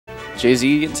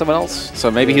Jay-Z and someone else. So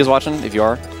maybe he was watching. If you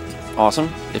are,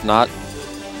 awesome. If not,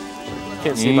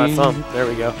 can't see my thumb. There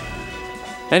we go.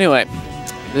 Anyway,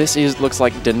 this looks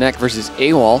like Denec versus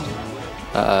AWOL.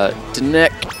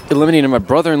 Denec eliminated my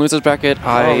brother in loser's bracket.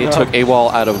 I took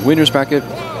AWOL out of winner's bracket.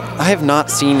 I have not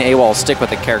seen AWOL stick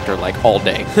with a character like all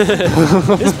day.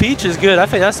 His Peach is good. I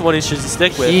think that's the one he should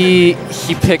stick with. He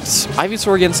picked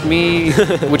Ivysaur against me,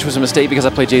 which was a mistake because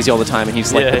I play Jay-Z all the time and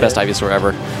he's like the best Ivysaur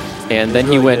ever. And then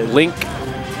he went Link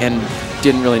and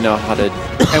didn't really know how to.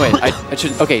 Anyway, I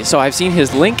should. Okay, so I've seen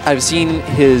his Link. I've seen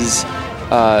his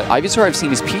Ivysaur. I've seen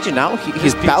his Peach, and now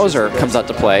his Bowser comes out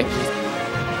to play.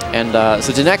 And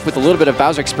so Denec, with a little bit of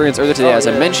Bowser experience earlier today, as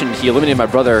I mentioned, he eliminated my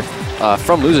brother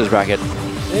from loser's bracket.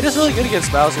 It is really good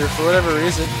against Bowser for whatever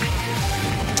reason.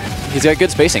 He's got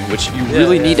good spacing, which you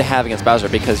really need to have against Bowser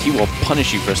because he will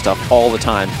punish you for stuff all the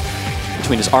time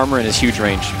between his armor and his huge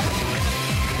range.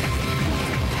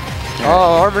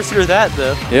 Oh, armor's through that,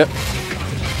 though. Yep.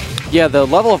 Yeah, the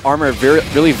level of armor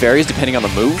really varies depending on the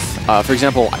move. For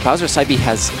example, Bowser's side B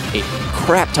has a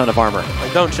crap ton of armor.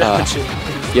 Like, don't challenge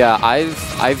it. Yeah,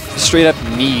 I've straight up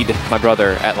kneed my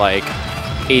brother at like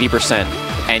 80%,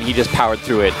 and he just powered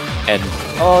through it. And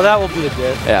oh, that will be a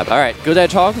death. Yeah, all right, good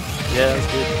Hedgehog. Yeah, that's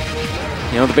good.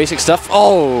 You know, the basic stuff.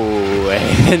 Oh,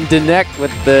 and Denec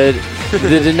with the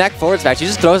Denec forward smash. He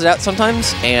just throws it out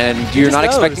sometimes, and you're not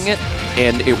expecting it,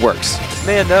 and it works. This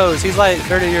man knows. He's like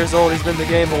 30 years old. He's been in the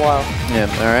game a while. Yeah,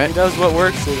 all right. He knows what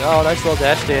works. And, oh, nice little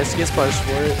dash dance. He gets punished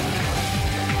for it.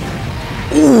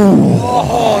 Ooh.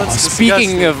 Oh, that's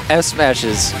Speaking disgusting. of F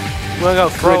smashes. We're going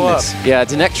to go throw up. Yeah,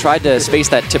 Denec tried to space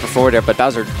that tipper forward there, but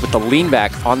Bowser with the lean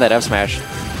back on that F smash.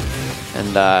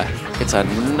 And it's a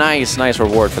nice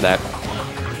reward for that.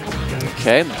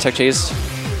 Okay, tech chase.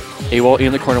 AWOL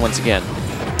in the corner once again.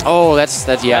 Oh, that's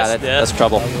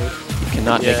trouble. You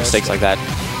cannot make mistakes like that.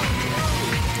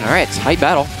 All right, tight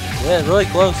battle. Yeah, really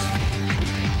close.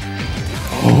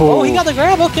 Oh, he got the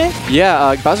grab, okay.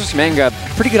 Yeah, Bowser's command grab,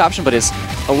 pretty good option, but it's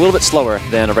a little bit slower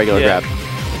than a regular grab.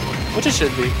 Which it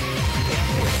should be.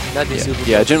 That'd be super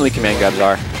Yeah, generally command grabs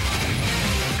are.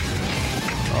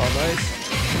 Oh,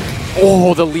 nice.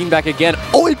 Oh, the lean back again.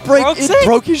 Oh, it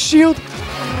broke his shield.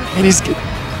 And he's...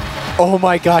 Oh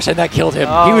my gosh, and that killed him.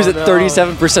 Oh, he was at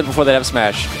 37% before that F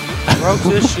smash. Broke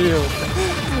his shield.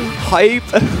 Hype.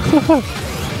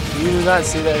 You do not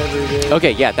see that every day.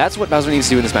 Okay, yeah, that's what Bowser needs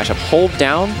to do in this matchup. Hold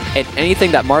down, and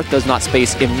anything that Marth does not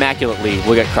space immaculately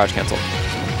will get crouch canceled.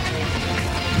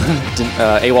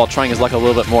 AWOL trying his luck a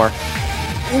little bit more.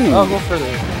 Ooh. Oh, go for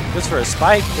goes for a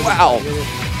spike. Wow.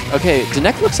 Okay,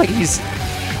 Denec looks like he's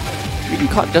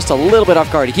caught just a little bit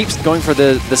off guard. He keeps going for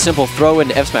the simple throw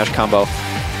into F smash combo.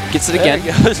 Gets it again.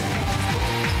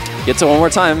 Gets it one more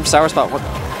time. Sour spot.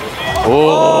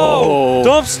 Oh!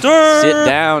 Dumpster! Sit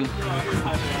down.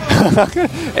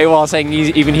 AWOL saying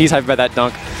even he's hyped by that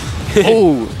dunk.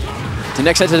 Oh!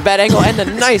 Denec sets to the bad angle and the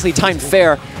nicely timed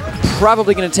fair.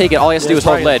 Probably going to take it. All he has to do is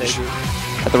hold ledge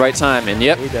at the right time. And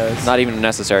yep, not even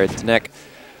necessary. Denec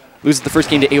loses the first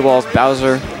game to AWOL's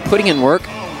Bowser, putting in work.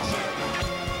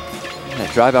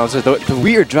 That dry bouncer, the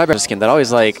weird dry bouncer skin that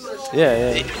always like.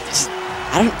 Yeah.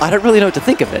 I don't really know what to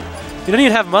think of it. You don't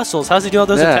even have muscles. How's he do all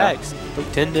those attacks?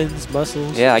 Like tendons,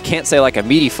 muscles. Yeah, I can't say like a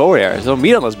meaty forward air. There's no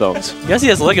meat on those bones. I guess he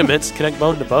has ligaments, connect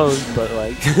bone to bone, but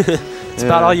like it's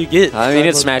about all you get. I mean,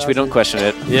 it's Smash. We don't question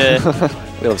it. Yeah.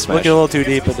 We love Smash. Looking a little too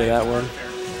deep into that one.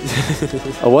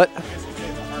 A what?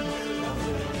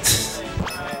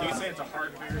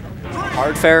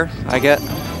 Hard fare, I get.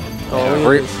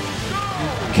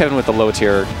 Kevin with the low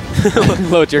tier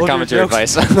commentary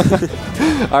advice.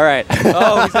 All right.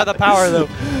 Oh, he's got the power though.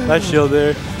 Nice shield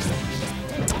there.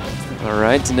 All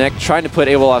right, Denec trying to put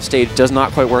AWOL off stage. Does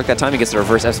not quite work that time. He gets the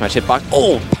reverse F smash hitbox.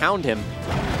 Oh, pound him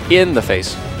in the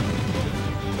face.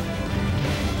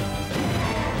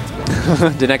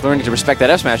 Denec learning to respect that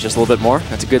F smash just a little bit more.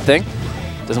 That's a good thing.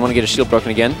 Doesn't want to get his shield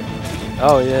broken again.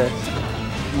 Oh, yeah.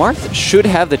 Marth should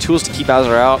have the tools to keep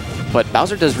Bowser out, but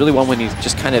Bowser does really well when he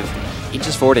just kind of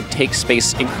inches forward and takes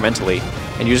space incrementally,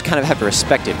 and you just kind of have to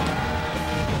respect it.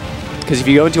 Because if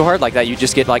you go in too hard like that, you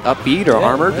just get like upbeat or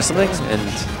armored or something, and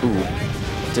ooh,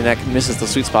 Denec misses the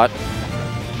sweet spot.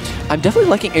 I'm definitely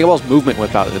liking AWOL's movement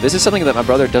with Bowser. This is something that my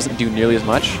brother doesn't do nearly as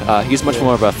much. He's much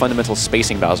more of a fundamental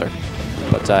spacing Bowser.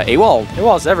 But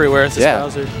AWOL's everywhere. It's this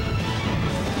Bowser.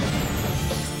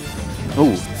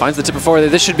 Ooh, finds the tipper forward there.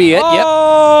 This should be it.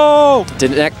 Oh!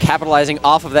 Yep. Denec capitalizing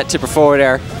off of that tipper forward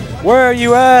air. Where are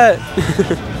you at?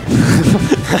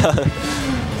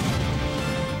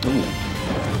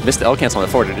 Missed the L cancel on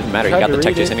the forward. It didn't matter. He got the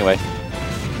tech chase anyway.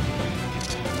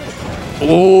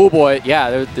 Oh boy,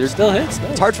 yeah, there's Still hits.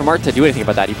 It's hard for Marth to do anything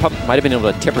about that. He probably might have been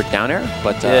able to tip her down air,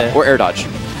 but or air dodge.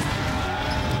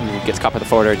 Ooh, gets caught by the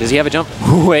forward air. Does he have a jump?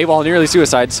 Ooh, A-Wall nearly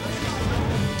suicides.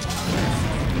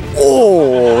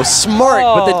 Oh, smart,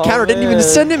 but the counter didn't even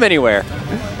send him anywhere.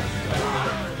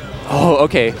 Oh,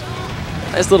 okay.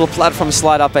 Nice little platform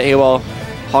slide out by A-Wall,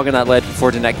 hogging that ledge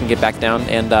before Denec can get back down.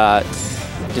 And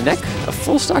Denec, a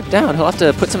full stock down. He'll have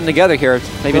to put something together here.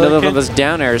 Maybe another one of those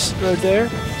down airs. Right there.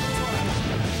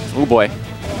 Oh boy.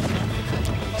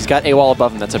 He's got A-Wall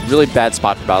above him. That's a really bad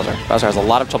spot for Bowser. Bowser has a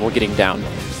lot of trouble getting down.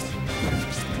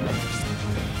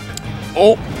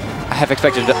 Oh, I have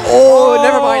expected to. Oh,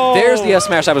 never mind. There's the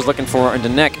S-Smash I was looking for, and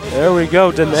Denec. There we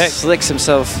go, Denec. Slicks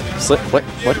himself.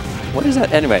 What is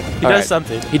that? Anyway. He does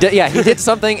something. He did, yeah, he did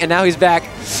something, and now he's back.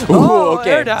 Ooh, Oh,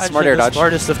 okay. Air dodge. Smart air dodge.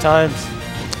 Smartest of times.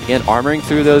 Again, armoring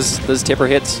through those tipper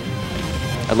hits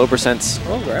at low percents.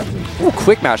 Oh, grab him. Ooh,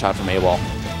 quick mash out from A-Wall.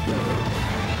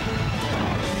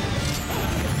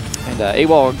 And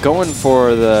A-Wall going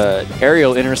for the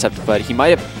aerial intercept, but he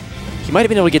might have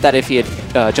been able to get that if he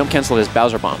had jump canceled his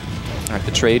Bowser bomb. All right,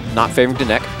 the trade not favoring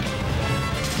Denec.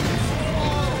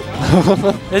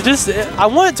 I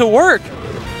want it to work.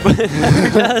 But it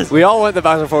never does. We all want the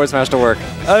Bowser forward smash to work.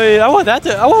 I mean, I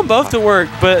want both to work,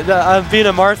 but being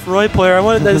a Marth Roy player, I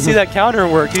wanted to see that counter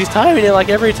work. He's timing it like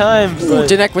every time. Ooh,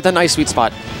 Denec with a nice sweet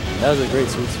spot. That was a great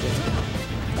sweet spot.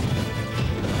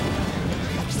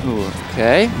 Ooh,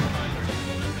 okay.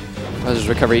 Bowser's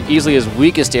recovery easily his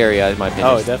weakest area, in my opinion.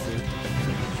 Oh, definitely.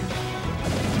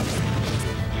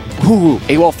 Ooh,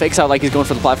 A-Wall fakes out like he's going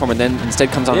for the platform and then instead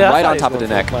comes on right on top of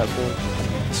Denec.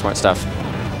 Smart stuff.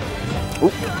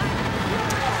 Ooh.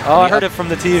 Oh, I heard it from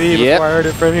the TV before I heard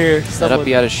it from here. Set up,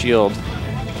 be out of shield.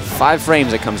 5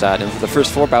 frames it comes out, and for the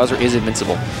first 4, Bowser is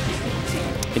invincible.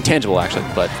 Intangible, actually,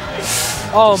 but...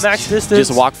 Oh, max distance.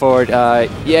 Just walk forward.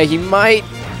 Yeah, he might...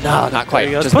 No, not quite.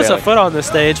 Just puts a foot on the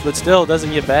stage, but still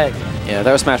doesn't get back. Yeah,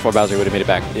 that was Smash 4 Bowser would have made it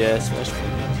back. Yeah, Smash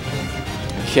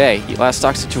 4. Okay, last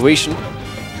stock situation.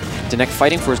 Denec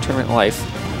fighting for his tournament life.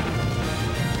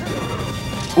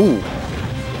 Ooh.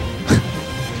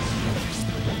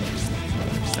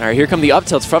 All right, here come the up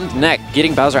tilts from Denec,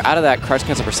 getting Bowser out of that crouch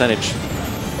cancel percentage.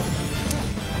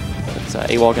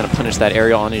 A-Wall going to punish that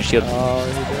aerial on his shield. Oh,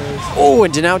 he does. Oh,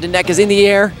 and now Denec is in the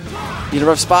air. In a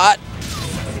rough spot.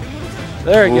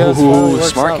 There he goes. Ooh,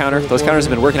 smart counter. Those counters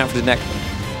have been working out for Denec.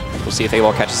 We'll see if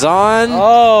A-Wall catches on.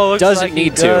 Oh, looks doesn't like need he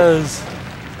does. to.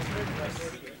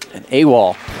 And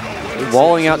A-Wall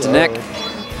walling out Denec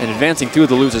and advancing through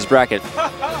the losers bracket. I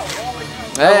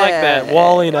like that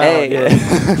walling out. Yeah.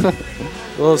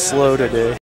 A little slow today.